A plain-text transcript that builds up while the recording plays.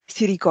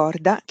Si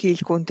ricorda che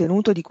il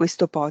contenuto di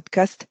questo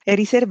podcast è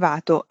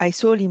riservato ai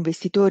soli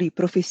investitori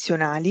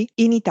professionali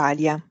in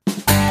Italia.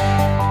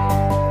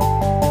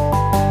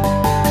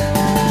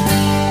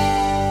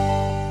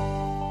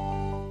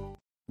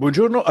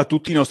 Buongiorno a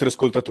tutti i nostri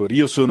ascoltatori,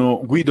 io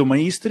sono Guido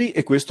Maistri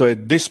e questo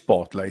è The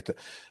Spotlight.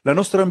 La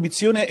nostra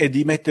ambizione è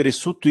di mettere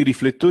sotto i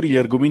riflettori gli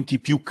argomenti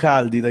più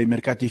caldi dai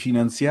mercati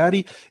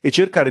finanziari e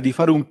cercare di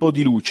fare un po'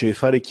 di luce,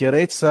 fare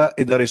chiarezza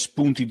e dare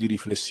spunti di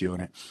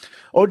riflessione.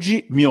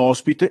 Oggi mio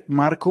ospite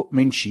Marco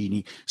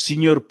Mencini,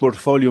 Senior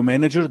Portfolio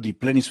Manager di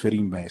Plenisfer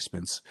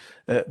Investments.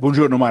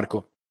 Buongiorno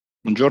Marco.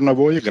 Buongiorno a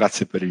voi e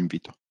grazie per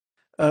l'invito.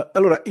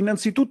 Allora,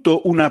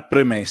 innanzitutto una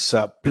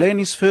premessa.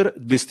 Plenisfer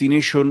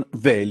Destination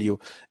Value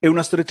è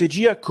una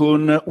strategia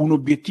con un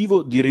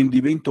obiettivo di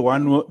rendimento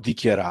annuo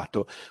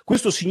dichiarato.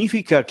 Questo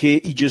significa che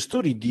i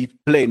gestori di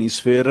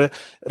Plenisfer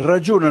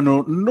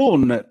ragionano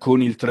non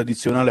con il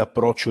tradizionale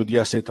approccio di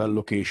asset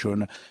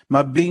allocation,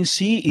 ma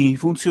bensì in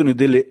funzione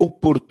delle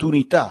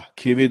opportunità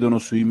che vedono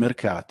sui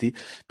mercati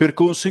per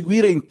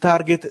conseguire un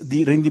target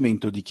di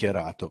rendimento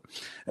dichiarato.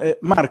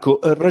 Marco,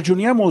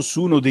 ragioniamo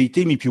su uno dei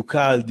temi più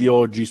caldi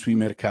oggi sui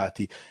mercati.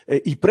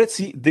 I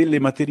prezzi delle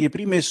materie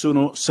prime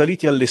sono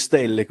saliti alle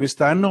stelle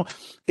quest'anno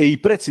e i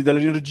prezzi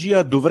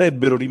dell'energia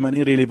dovrebbero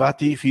rimanere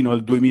elevati fino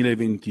al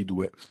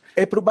 2022.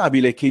 È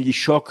probabile che gli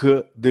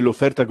shock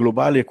dell'offerta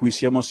globale a cui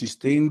stiamo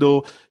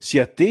assistendo si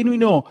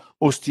attenuino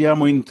o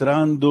stiamo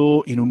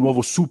entrando in un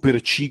nuovo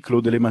super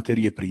ciclo delle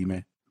materie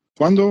prime?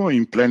 Quando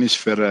in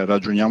Plenisfer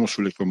ragioniamo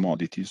sulle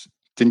commodities,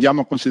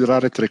 tendiamo a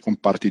considerare tre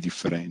comparti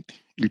differenti.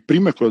 Il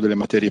primo è quello delle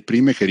materie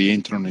prime che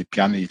rientrano nei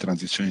piani di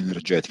transizione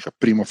energetica,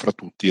 primo fra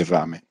tutti il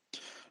rame.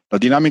 La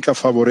dinamica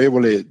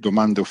favorevole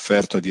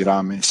domanda-offerta di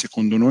rame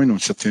secondo noi non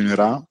si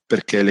attenuerà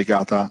perché è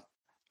legata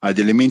ad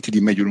elementi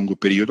di medio-lungo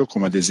periodo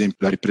come ad esempio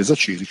la ripresa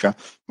ciclica,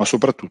 ma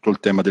soprattutto il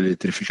tema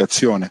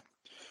dell'elettrificazione.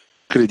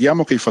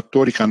 Crediamo che i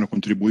fattori che hanno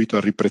contribuito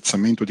al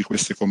riprezzamento di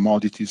queste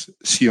commodities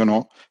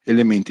siano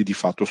elementi di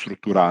fatto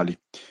strutturali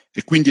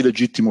e quindi è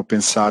legittimo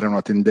pensare a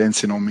una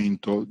tendenza in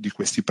aumento di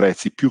questi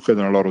prezzi più che ad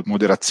una loro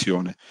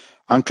moderazione,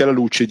 anche alla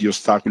luce di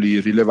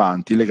ostacoli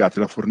rilevanti legati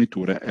alla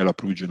fornitura e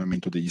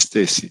all'approvvigionamento degli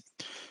stessi.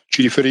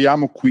 Ci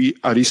riferiamo qui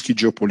a rischi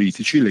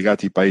geopolitici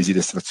legati ai paesi di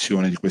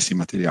estrazione di questi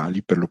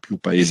materiali, per lo più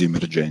paesi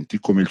emergenti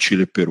come il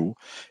Cile e il Perù,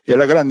 e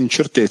alla grande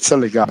incertezza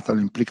legata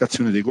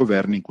all'implicazione dei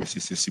governi in questi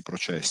stessi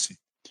processi.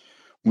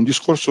 Un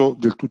discorso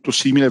del tutto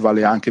simile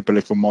vale anche per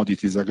le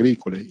commodities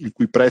agricole, il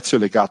cui prezzo è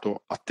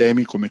legato a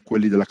temi come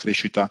quelli della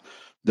crescita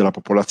della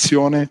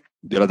popolazione,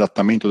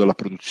 dell'adattamento della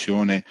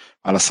produzione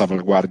alla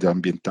salvaguardia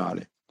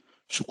ambientale.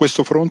 Su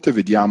questo fronte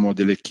vediamo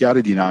delle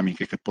chiare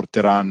dinamiche che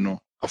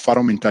porteranno a far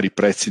aumentare i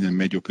prezzi nel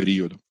medio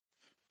periodo.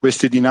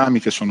 Queste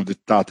dinamiche sono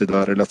dettate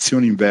dalla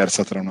relazione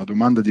inversa tra una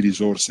domanda di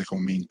risorse che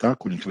aumenta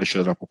con il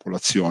crescere della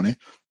popolazione,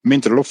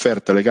 mentre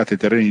l'offerta legata ai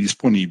terreni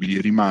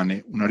disponibili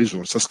rimane una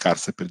risorsa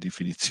scarsa per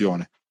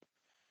definizione.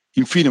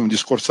 Infine, un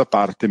discorso a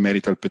parte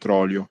merita il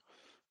petrolio.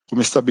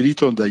 Come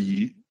stabilito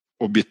dagli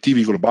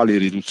obiettivi globali di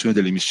riduzione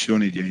delle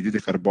emissioni di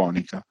anidride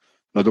carbonica,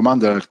 la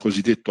domanda del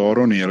cosiddetto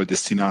oro nero è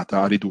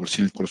destinata a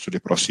ridursi nel corso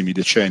dei prossimi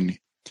decenni.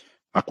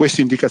 A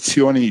queste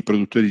indicazioni i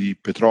produttori di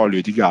petrolio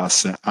e di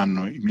gas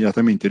hanno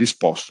immediatamente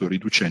risposto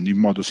riducendo in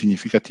modo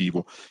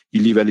significativo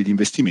i livelli di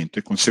investimento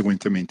e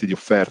conseguentemente di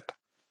offerta.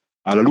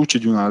 Alla luce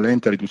di una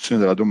lenta riduzione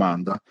della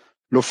domanda,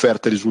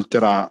 l'offerta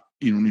risulterà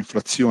in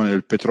un'inflazione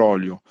del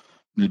petrolio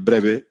nel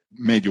breve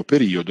medio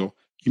periodo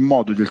in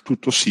modo del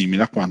tutto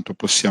simile a quanto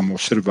possiamo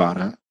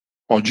osservare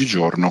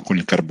oggigiorno con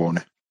il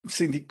carbone.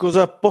 Senti,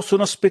 cosa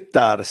possono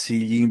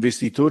aspettarsi gli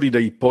investitori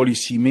dai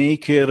policy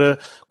maker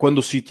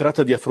quando si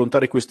tratta di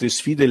affrontare queste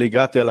sfide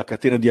legate alla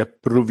catena di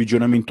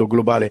approvvigionamento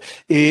globale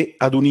e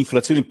ad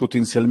un'inflazione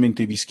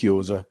potenzialmente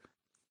rischiosa?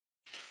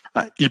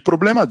 Il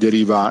problema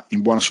deriva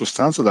in buona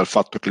sostanza dal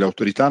fatto che le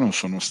autorità non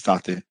sono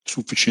state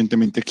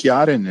sufficientemente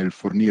chiare nel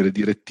fornire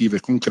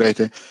direttive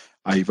concrete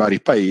ai vari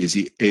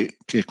paesi e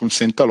che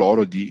consenta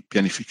loro di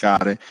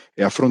pianificare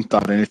e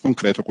affrontare nel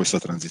concreto questa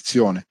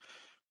transizione.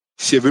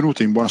 Si è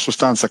venuta in buona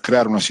sostanza a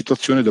creare una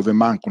situazione dove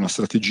manca una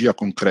strategia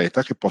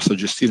concreta che possa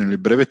gestire nel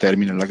breve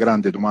termine la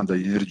grande domanda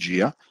di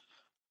energia,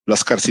 la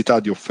scarsità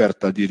di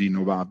offerta di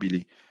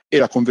rinnovabili e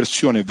la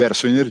conversione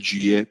verso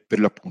energie per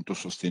l'appunto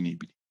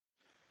sostenibili.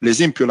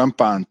 L'esempio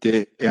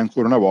lampante è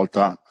ancora una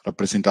volta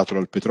rappresentato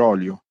dal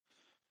petrolio.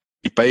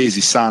 I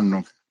paesi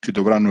sanno che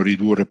dovranno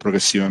ridurre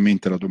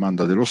progressivamente la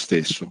domanda dello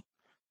stesso,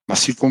 ma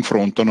si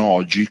confrontano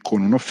oggi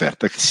con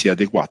un'offerta che sia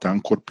adeguata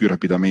ancora più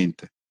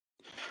rapidamente.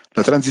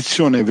 La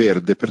transizione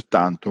verde,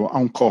 pertanto, ha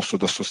un costo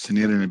da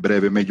sostenere nel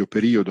breve e medio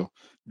periodo,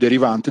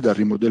 derivante dal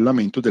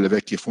rimodellamento delle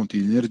vecchie fonti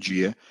di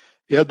energie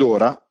e ad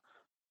ora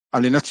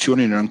alle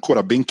nazioni non è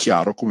ancora ben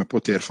chiaro come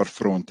poter far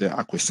fronte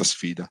a questa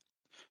sfida.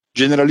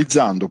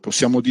 Generalizzando,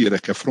 possiamo dire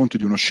che a fronte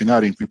di uno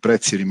scenario in cui i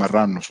prezzi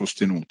rimarranno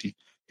sostenuti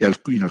e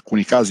in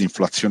alcuni casi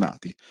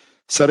inflazionati,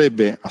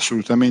 sarebbe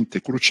assolutamente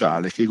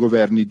cruciale che i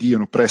governi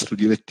diano presto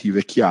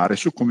direttive chiare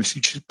su come si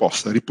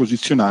possa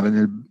riposizionare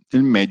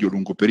nel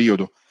medio-lungo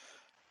periodo.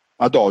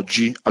 Ad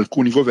oggi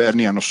alcuni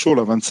governi hanno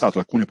solo avanzato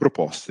alcune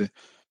proposte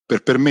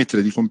per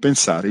permettere di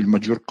compensare il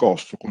maggior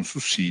costo con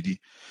sussidi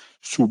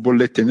su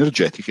bollette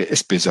energetiche e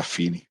spese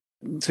affini.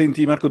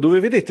 Senti Marco, dove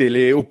vedete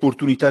le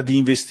opportunità di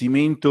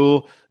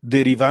investimento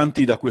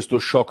derivanti da questo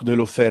shock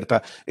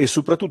dell'offerta e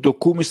soprattutto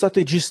come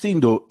state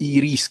gestendo i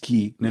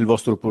rischi nel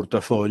vostro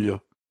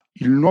portafoglio?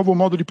 Il nuovo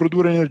modo di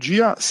produrre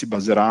energia si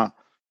baserà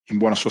in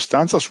buona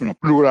sostanza su una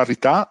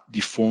pluralità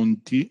di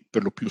fonti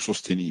per lo più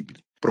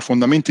sostenibili,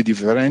 profondamente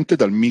differente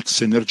dal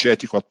mix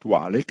energetico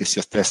attuale che si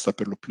attesta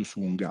per lo più su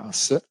un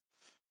gas,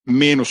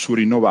 meno su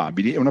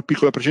rinnovabili e una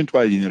piccola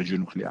percentuale di energia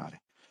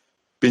nucleare.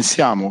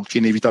 Pensiamo che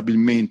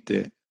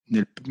inevitabilmente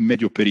nel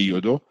medio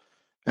periodo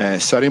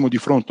saremo di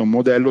fronte a un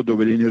modello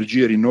dove le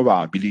energie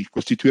rinnovabili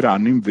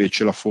costituiranno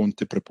invece la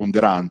fonte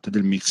preponderante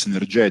del mix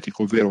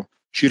energetico, ovvero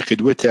circa i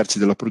 2/3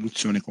 della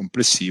produzione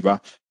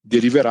complessiva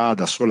deriverà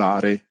da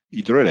solare,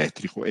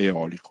 idroelettrico e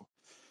eolico.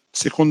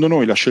 Secondo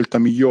noi la scelta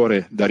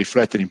migliore da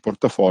riflettere in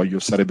portafoglio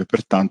sarebbe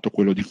pertanto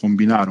quello di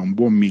combinare un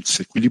buon mix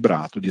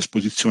equilibrato di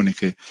esposizioni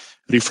che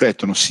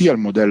riflettono sia il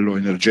modello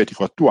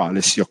energetico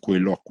attuale sia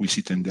quello a cui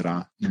si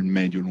tenderà nel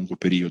medio-lungo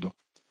periodo.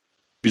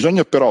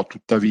 Bisogna però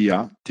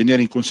tuttavia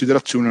tenere in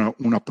considerazione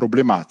una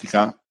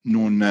problematica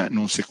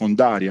non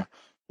secondaria,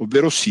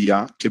 ovvero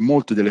sia che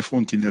molte delle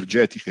fonti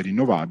energetiche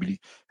rinnovabili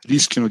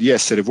rischiano di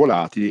essere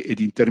volatili ed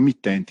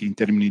intermittenti in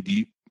termini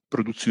di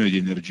produzione di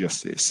energia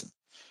stessa.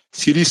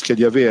 Si rischia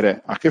di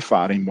avere a che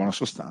fare, in buona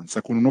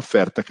sostanza, con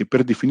un'offerta che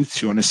per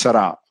definizione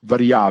sarà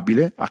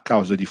variabile a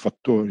causa di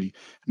fattori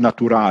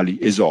naturali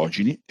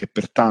esogeni e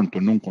pertanto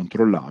non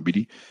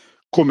controllabili,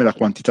 come la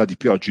quantità di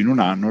pioggia in un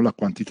anno, la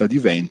quantità di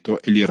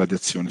vento e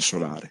l'irradiazione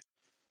solare.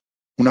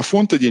 Una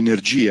fonte di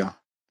energia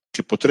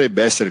che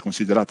potrebbe essere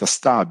considerata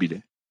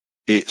stabile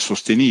e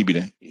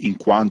sostenibile in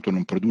quanto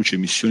non produce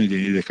emissioni di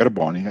anidride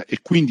carbonica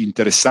e quindi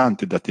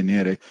interessante da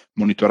tenere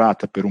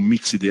monitorata per un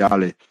mix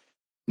ideale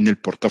nel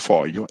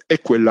portafoglio è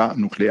quella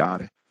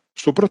nucleare,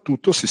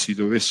 soprattutto se si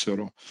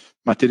dovessero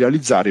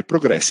materializzare i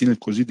progressi nel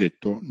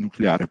cosiddetto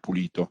nucleare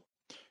pulito,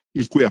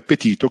 il cui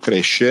appetito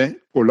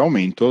cresce con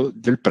l'aumento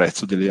del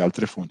prezzo delle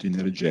altre fonti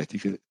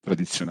energetiche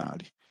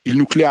tradizionali. Il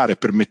nucleare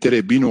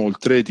permetterebbe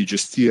inoltre di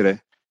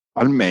gestire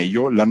al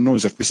meglio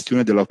l'annosa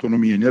questione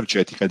dell'autonomia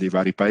energetica dei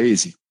vari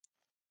paesi.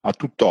 A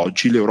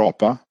tutt'oggi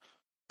l'Europa,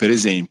 per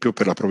esempio,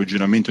 per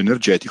l'approvvigionamento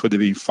energetico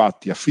deve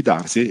infatti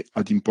affidarsi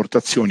ad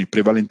importazioni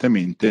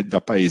prevalentemente da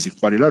paesi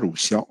quali la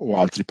Russia o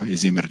altri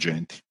paesi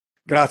emergenti.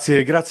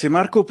 Grazie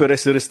Marco per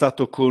essere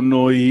stato con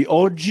noi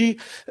oggi.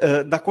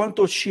 Da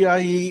quanto ci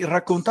hai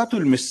raccontato,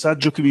 il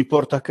messaggio che mi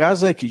porta a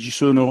casa è che ci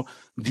sono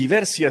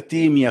diversi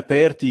temi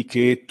aperti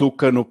che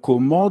toccano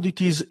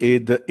commodities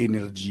ed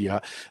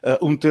energia,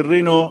 un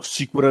terreno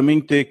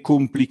sicuramente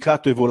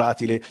complicato e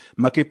volatile,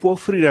 ma che può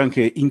offrire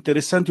anche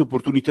interessanti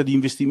opportunità di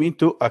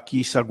investimento a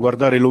chi sa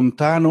guardare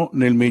lontano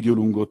nel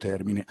medio-lungo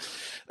termine.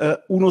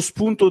 Uno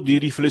spunto di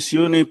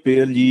riflessione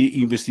per gli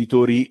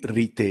investitori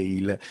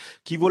retail.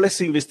 Chi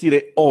volesse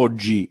investire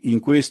oggi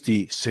in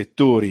questi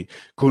settori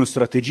con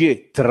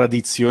strategie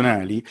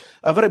tradizionali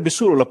avrebbe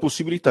solo la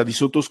possibilità di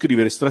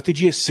sottoscrivere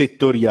strategie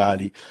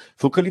settoriali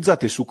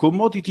focalizzate su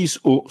commodities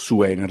o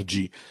su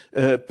energy.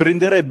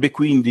 Prenderebbe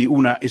quindi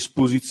una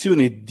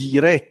esposizione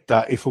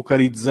diretta e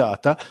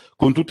focalizzata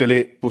con tutte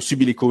le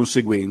possibili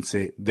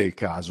conseguenze del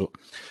caso.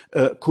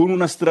 Con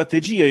una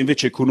strategia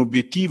invece con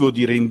obiettivo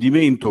di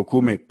rendimento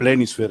come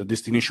Plenisfer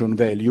Destination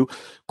Value,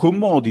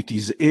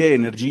 commodities e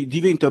energy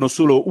diventano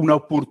solo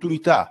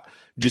un'opportunità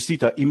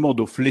gestita in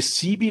modo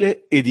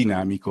flessibile e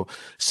dinamico,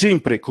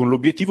 sempre con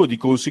l'obiettivo di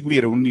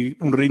conseguire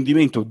un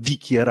rendimento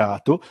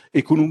dichiarato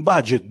e con un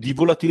budget di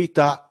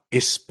volatilità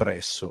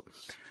espresso.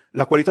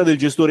 La qualità del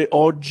gestore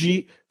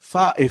oggi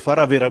fa e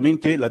farà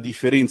veramente la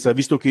differenza,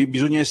 visto che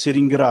bisogna essere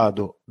in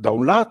grado, da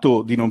un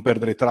lato, di non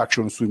perdere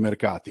traction sui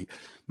mercati,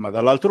 ma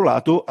dall'altro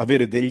lato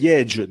avere degli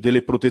hedge,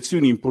 delle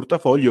protezioni in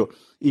portafoglio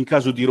in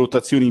caso di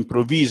rotazioni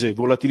improvvise,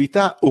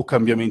 volatilità o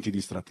cambiamenti di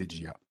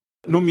strategia.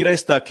 Non mi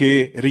resta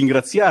che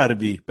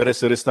ringraziarvi per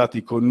essere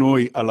stati con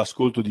noi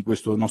all'ascolto di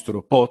questo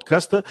nostro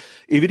podcast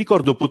e vi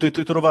ricordo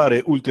potete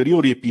trovare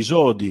ulteriori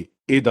episodi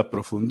ed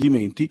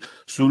approfondimenti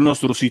sul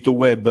nostro sito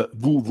web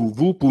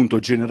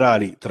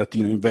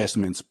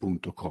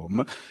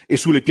www.generali-investments.com e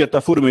sulle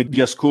piattaforme di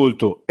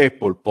ascolto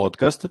Apple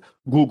Podcast,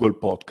 Google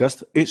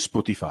Podcast e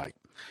Spotify.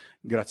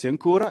 Grazie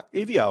ancora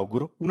e vi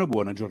auguro una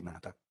buona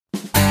giornata.